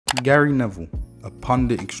Gary Neville, a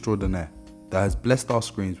pundit extraordinaire that has blessed our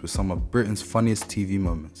screens with some of Britain's funniest TV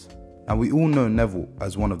moments. And we all know Neville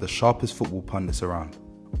as one of the sharpest football pundits around,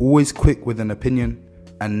 always quick with an opinion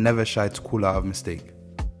and never shy to call out a mistake.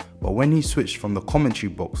 But when he switched from the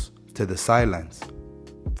commentary box to the sidelines,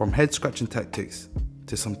 from head-scratching tactics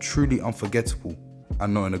to some truly unforgettable,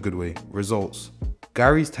 and not in a good way, results,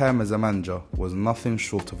 Gary's time as a manager was nothing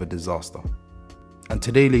short of a disaster. And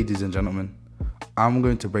today, ladies and gentlemen, I'm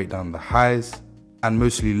going to break down the highs and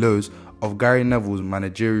mostly lows of Gary Neville's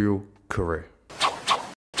managerial career.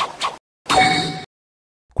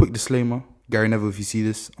 Quick disclaimer, Gary Neville, if you see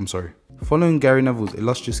this, I'm sorry. Following Gary Neville's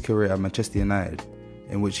illustrious career at Manchester United,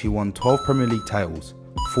 in which he won 12 Premier League titles,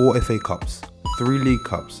 4 FA Cups, 3 League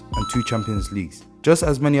Cups and 2 Champions Leagues, just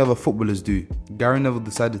as many other footballers do, Gary Neville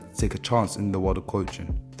decided to take a chance in the world of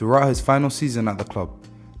coaching. Throughout his final season at the club,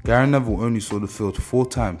 Gary Neville only saw the field 4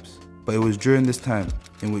 times, but it was during this time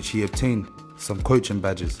in which he obtained some coaching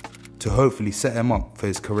badges to hopefully set him up for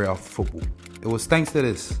his career after football. It was thanks to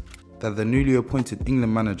this that the newly appointed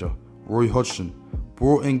England manager, Roy Hodgson,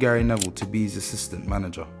 brought in Gary Neville to be his assistant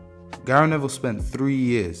manager. Gary Neville spent 3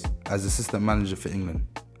 years as assistant manager for England,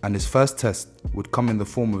 and his first test would come in the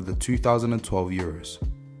form of the 2012 Euros.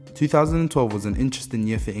 2012 was an interesting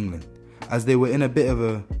year for England, as they were in a bit of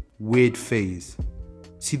a weird phase.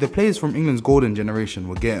 See, the players from England's golden generation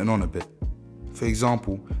were getting on a bit. For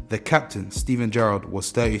example, the captain, Steven Gerrard,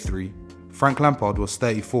 was 33, Frank Lampard was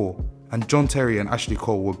 34, and John Terry and Ashley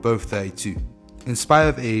Cole were both 32. In spite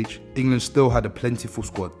of age, England still had a plentiful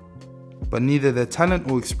squad. But neither their talent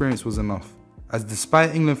or experience was enough, as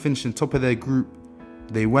despite England finishing top of their group,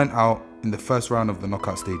 they went out in the first round of the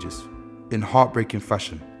knockout stages, in heartbreaking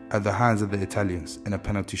fashion, at the hands of the Italians in a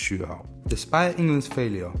penalty shootout. Despite England's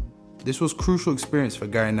failure, this was crucial experience for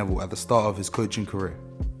Gary Neville at the start of his coaching career.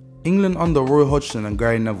 England under Roy Hodgson and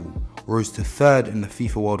Gary Neville rose to 3rd in the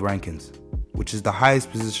FIFA World Rankings, which is the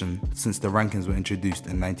highest position since the rankings were introduced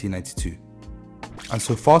in 1992. And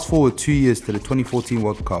so fast forward 2 years to the 2014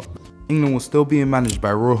 World Cup, England was still being managed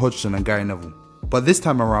by Roy Hodgson and Gary Neville. But this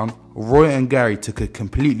time around, Roy and Gary took a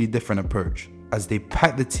completely different approach, as they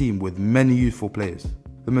packed the team with many youthful players,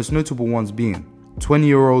 the most notable ones being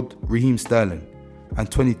 20-year-old Raheem Sterling, and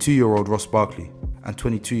 22-year-old Ross Barkley, and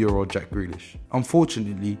 22-year-old Jack Grealish.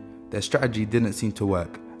 Unfortunately, their strategy didn't seem to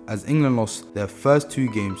work, as England lost their first 2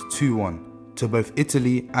 games 2-1 to both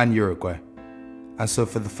Italy and Uruguay. And so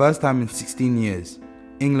for the first time in 16 years,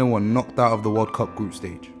 England were knocked out of the World Cup group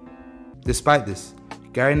stage. Despite this,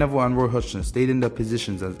 Gary Neville and Roy Hodgson stayed in their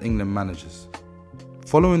positions as England managers.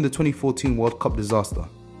 Following the 2014 World Cup disaster,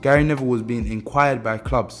 Gary Neville was being inquired by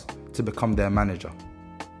clubs to become their manager,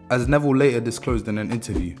 as Neville later disclosed in an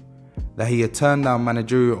interview that he had turned down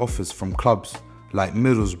managerial offers from clubs like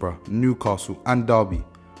Middlesbrough, Newcastle and Derby,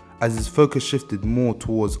 as his focus shifted more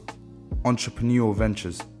towards entrepreneurial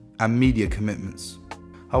ventures and media commitments.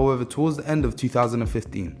 However, towards the end of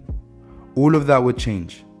 2015, all of that would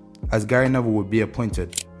change, as Gary Neville would be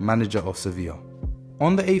appointed manager of Sevilla.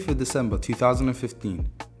 On the 8th of December 2015,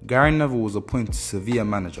 Gary Neville was appointed Sevilla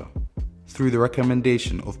manager through the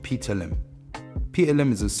recommendation of Peter Lim. Peter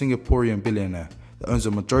Lim is a Singaporean billionaire that owns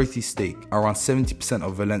a majority stake, around 70%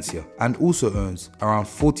 of Valencia, and also owns around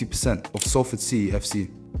 40% of Salford City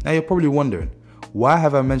FC. Now you're probably wondering, why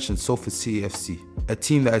have I mentioned Salford City FC, a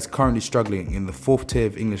team that is currently struggling in the 4th tier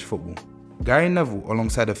of English football? Gary Neville,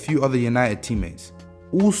 alongside a few other United teammates,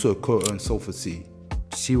 also co-own Salford City.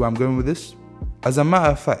 See where I'm going with this? As a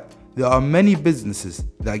matter of fact, there are many businesses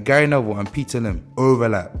that Gary Neville and Peter Lim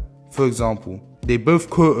overlap. For example, they both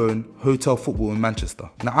co-own Hotel Football in Manchester.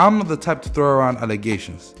 Now, I'm not the type to throw around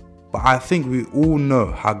allegations, but I think we all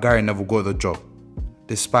know how Gary Neville got the job,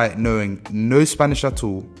 despite knowing no Spanish at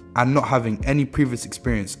all and not having any previous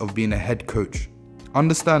experience of being a head coach.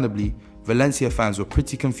 Understandably, Valencia fans were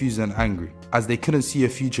pretty confused and angry, as they couldn't see a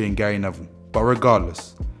future in Gary Neville. But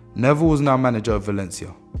regardless, Neville was now manager of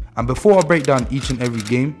Valencia. And before I break down each and every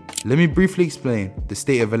game, let me briefly explain the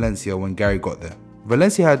state of Valencia when Gary got there.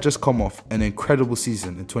 Valencia had just come off an incredible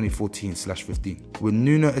season in 2014-15 with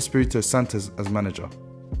Nuno Espirito Santos as manager.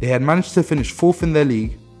 They had managed to finish 4th in their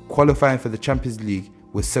league, qualifying for the Champions League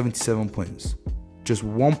with 77 points, just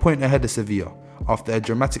 1 point ahead of Sevilla after a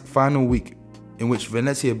dramatic final week in which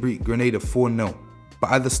Valencia beat Granada 4-0.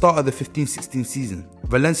 But at the start of the 15-16 season,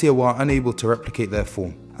 Valencia were unable to replicate their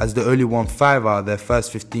form, as they only won 5 out of their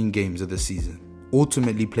first 15 games of the season,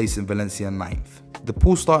 ultimately placing Valencia 9th. The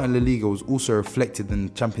poor start in La Liga was also reflected in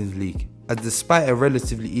the Champions League, as despite a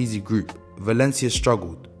relatively easy group, Valencia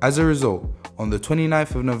struggled. As a result, on the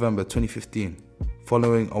 29th of November 2015,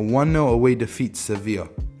 following a 1-0 away defeat to Sevilla,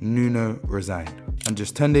 Nuno resigned. and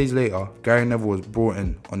just 10 days later, Gary Neville was brought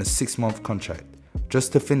in on a 6-month contract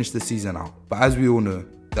just to finish the season out. But as we all know,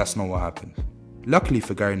 that's not what happened. Luckily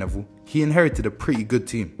for Gary Neville, he inherited a pretty good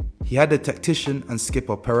team. He had a tactician and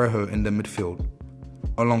skipper Parejo in the midfield,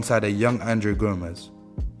 alongside a young Andre Gomez.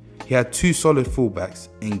 He had 2 solid fullbacks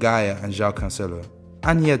in Gaia and João Cancelo,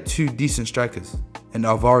 and he had 2 decent strikers in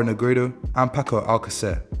Alvaro Negredo and Paco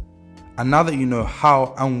Alcacer. And now that you know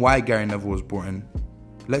how and why Gary Neville was brought in,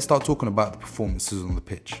 let's start talking about the performances on the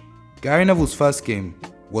pitch. Gary Neville's first game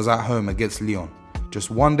was at home against Lyon, just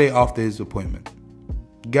 1 day after his appointment.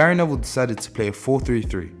 Gary Neville decided to play a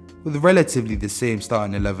 4-3-3 with relatively the same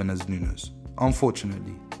starting 11 as Nuno's.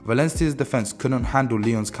 Unfortunately, Valencia's defence couldn't handle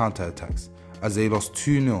Lyon's counter-attacks as they lost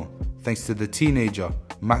 2-0 thanks to the teenager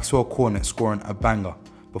Maxwell Cornet scoring a banger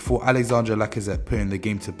before Alexandre Lacazette putting the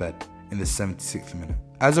game to bed in the 76th minute.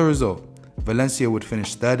 As a result, Valencia would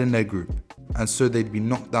finish 3rd in their group, and so they'd be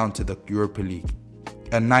knocked down to the Europa League.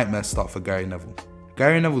 A nightmare start for Gary Neville.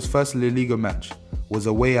 Gary Neville's first La Liga match was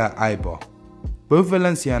away at Eibar. Both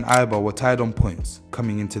Valencia and Eibar were tied on points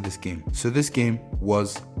coming into this game, so this game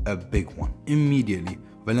was a big one. Immediately,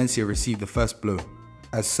 Valencia received the first blow,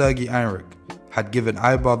 as Sergi Heinrich had given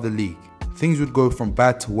Eibar the league. Things would go from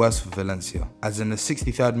bad to worse for Valencia, as in the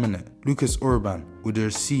 63rd minute, Lucas Urban would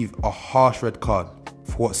receive a harsh red card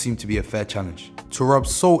for what seemed to be a fair challenge. To rub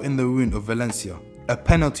salt in the wound of Valencia, a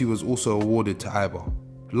penalty was also awarded to Eibar.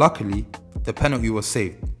 Luckily, the penalty was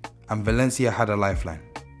saved, and Valencia had a lifeline.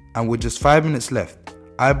 And with just 5 minutes left,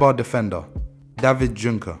 Eibar defender David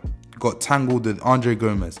Juncker got tangled with Andre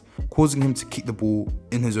Gomez, causing him to kick the ball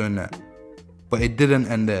in his own net. But it didn't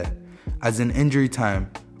end there, as in injury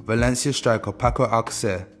time, Valencia striker Paco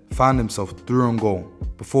Alcacer found himself through on goal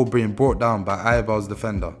before being brought down by Eibar's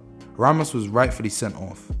defender. Ramos was rightfully sent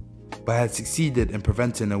off, but had succeeded in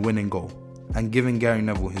preventing a winning goal and giving Gary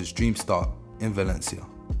Neville his dream start in Valencia.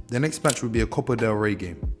 The next match would be a Copa del Rey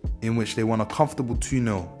game, in which they won a comfortable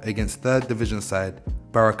 2-0 against 3rd division side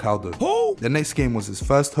Baracaldo. The next game was his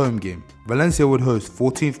first home game. Valencia would host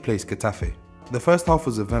 14th place Getafe. The first half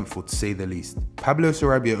was eventful to say the least. Pablo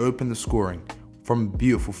Sarabia opened the scoring from a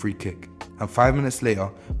beautiful free kick, and 5 minutes later,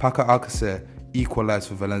 Paco Alcacer equalised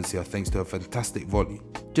for Valencia thanks to a fantastic volley.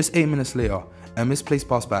 Just 8 minutes later, a misplaced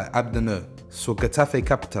pass by Abdenur saw Getafe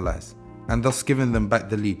capitalise, and thus giving them back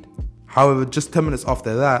the lead. However, just 10 minutes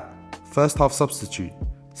after that, first half substitute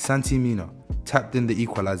Santi Mina tapped in the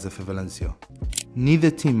equaliser for Valencia. Neither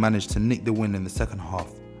team managed to nick the win in the second half,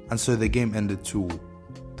 and so the game ended 2-2.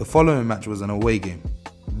 The following match was an away game,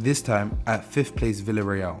 this time at 5th place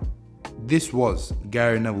Villarreal. This was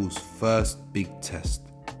Gary Neville's first big test,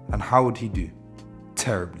 and how would he do?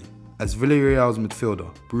 Terribly, as Villarreal's midfielder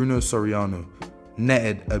Bruno Soriano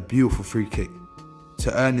netted a beautiful free kick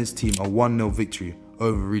to earn his team a 1-0 victory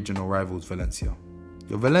over regional rivals Valencia.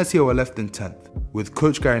 Valencia were left in 10th, with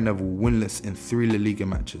coach Gary Neville winless in 3 La Liga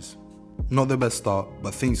matches. Not the best start,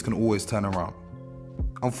 but things can always turn around.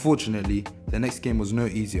 Unfortunately, the next game was no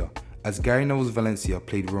easier, as Gary Neville's Valencia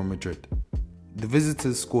played Real Madrid. The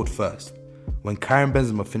visitors scored first, when Karim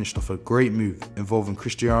Benzema finished off a great move involving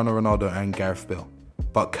Cristiano Ronaldo and Gareth Bale.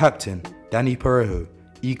 But captain Dani Parejo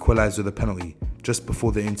equalised with a penalty just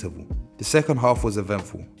before the interval. The second half was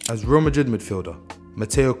eventful, as Real Madrid midfielder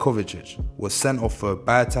Mateo Kovacic was sent off for a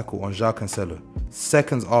bad tackle on João Cancelo,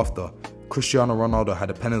 seconds after Cristiano Ronaldo had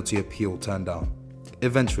a penalty appeal turned down.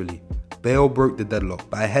 Eventually, Bale broke the deadlock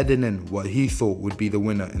by heading in what he thought would be the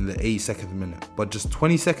winner in the 82nd minute, but just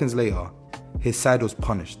 20 seconds later, his side was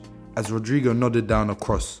punished as Rodrigo nodded down a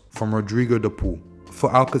cross from Rodrigo de Paul for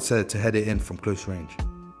Alcacer to head it in from close range.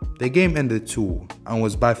 The game ended 2-2 and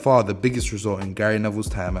was by far the biggest result in Gary Neville's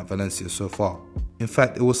time at Valencia so far. In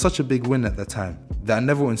fact, it was such a big win at the time that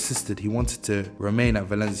Neville insisted he wanted to remain at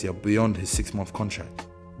Valencia beyond his 6-month contract.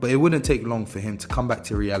 But it wouldn't take long for him to come back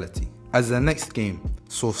to reality, as the next game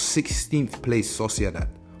saw 16th place Sociedad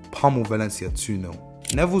pummel Valencia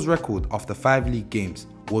 2-0. Neville's record after 5 league games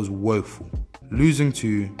was woeful, losing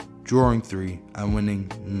 2, drawing 3 and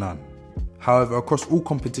winning none. However, across all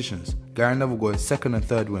competitions, Gary Neville got his 2nd and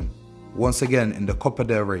 3rd win, once again in the Copa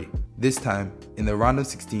del Rey, this time in the round of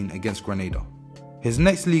 16 against Granada. His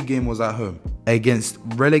next league game was at home, against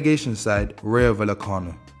relegation side Rayo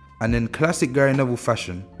Vallecano, and in classic Gary Neville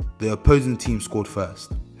fashion, the opposing team scored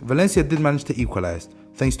first. Valencia did manage to equalise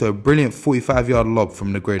thanks to a brilliant 45-yard lob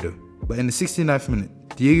from Negredo, but in the 69th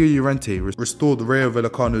minute, Diego Llorente restored Rayo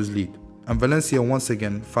Vallecano's lead, and Valencia once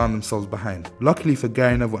again found themselves behind. Luckily for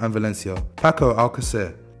Gary Neville and Valencia, Paco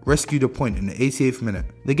Alcacer rescued a point in the 88th minute.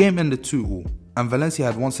 The game ended 2-2, and Valencia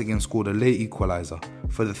had once again scored a late equaliser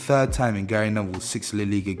for the 3rd time in Gary Neville's 6 La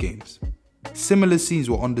Liga games. Similar scenes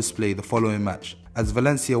were on display the following match, as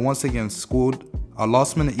Valencia once again scored a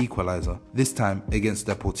last-minute equaliser, this time against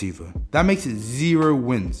Deportivo. That makes it 0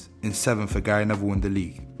 wins in 7 for Gary Neville in the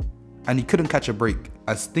league. And he couldn't catch a break,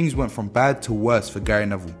 as things went from bad to worse for Gary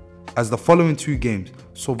Neville, as the following 2 games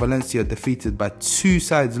saw Valencia defeated by 2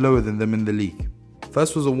 sides lower than them in the league.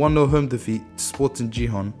 First was a 1-0 home defeat to Sporting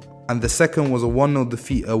Gijón, and the second was a 1-0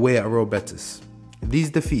 defeat away at Real Betis.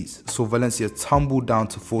 These defeats saw Valencia tumble down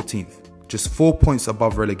to 14th, just 4 points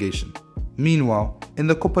above relegation. Meanwhile, in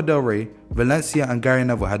the Copa del Rey, Valencia and Gary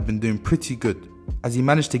Neville had been doing pretty good, as he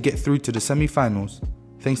managed to get through to the semi-finals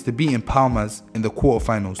thanks to beating Palmas in the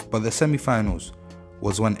quarter-finals, but the semi-finals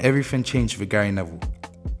was when everything changed for Gary Neville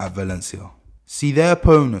at Valencia. See, their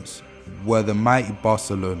opponents were the mighty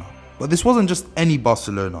Barcelona, but this wasn't just any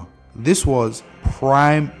Barcelona, this was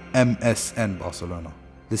prime MSN Barcelona.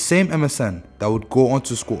 The same MSN that would go on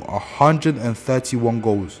to score 131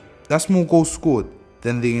 goals. That's more goals scored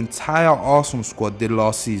than the entire Arsenal squad did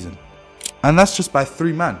last season. And that's just by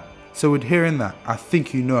 3 men. So with hearing that, I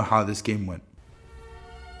think you know how this game went.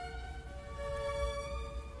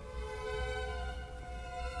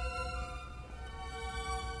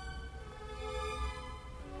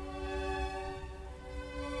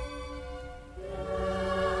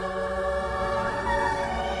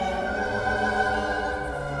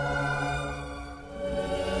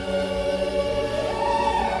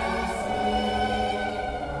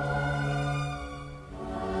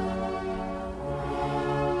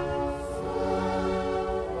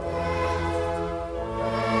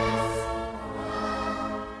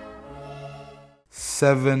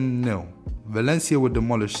 "7-0. Valencia were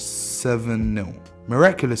demolished 7-0.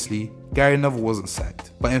 Miraculously, Gary Neville wasn't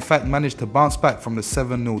sacked, but in fact managed to bounce back from the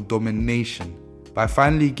 7-0 domination by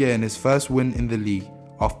finally getting his first win in the league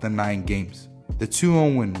after 9 games. The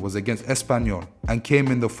 2-1 win was against Espanyol and came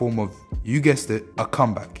in the form of, you guessed it, a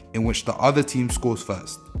comeback in which the other team scores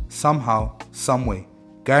first. Somehow, someway,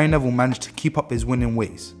 Gary Neville managed to keep up his winning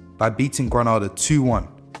ways by beating Granada 2-1.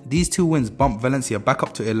 These 2 wins bumped Valencia back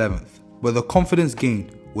up to 11th. But the confidence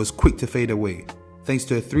gained was quick to fade away, thanks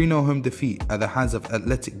to a 3-0 home defeat at the hands of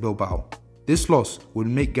Athletic Bilbao. This loss would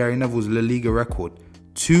make Gary Neville's La Liga record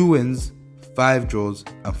 2 wins, 5 draws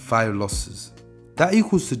and 5 losses. That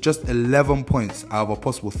equals to just 11 points out of a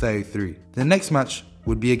possible 33. The next match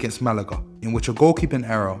would be against Malaga, in which a goalkeeping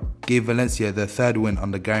error gave Valencia their 3rd win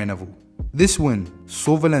under Gary Neville. This win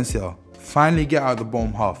saw Valencia finally get out of the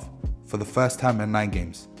bottom half for the first time in 9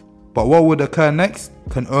 games. But what would occur next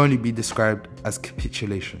can only be described as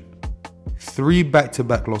capitulation. 3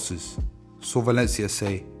 back-to-back losses saw Valencia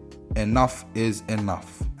say, enough is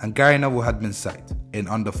enough, and Gary Neville had been sacked in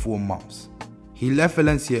under 4 months. He left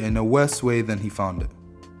Valencia in a worse way than he found it,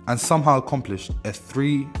 and somehow accomplished a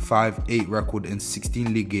 3-5-8 record in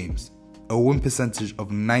 16 league games, a win percentage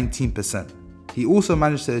of 19%. He also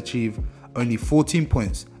managed to achieve only 14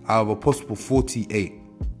 points out of a possible 48.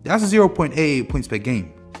 That's 0.88 points per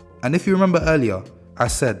game. And if you remember earlier, I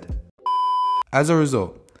said, as a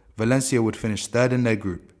result, Valencia would finish 3rd in their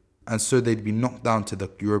group, and so they'd be knocked down to the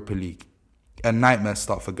Europa League. A nightmare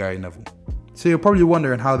start for Gary Neville. So you're probably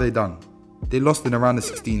wondering how they done. They lost in around the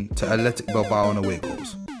 16 to Athletic Bilbao on away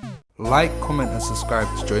goals. Like, comment and subscribe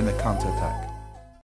to join the counter-attack.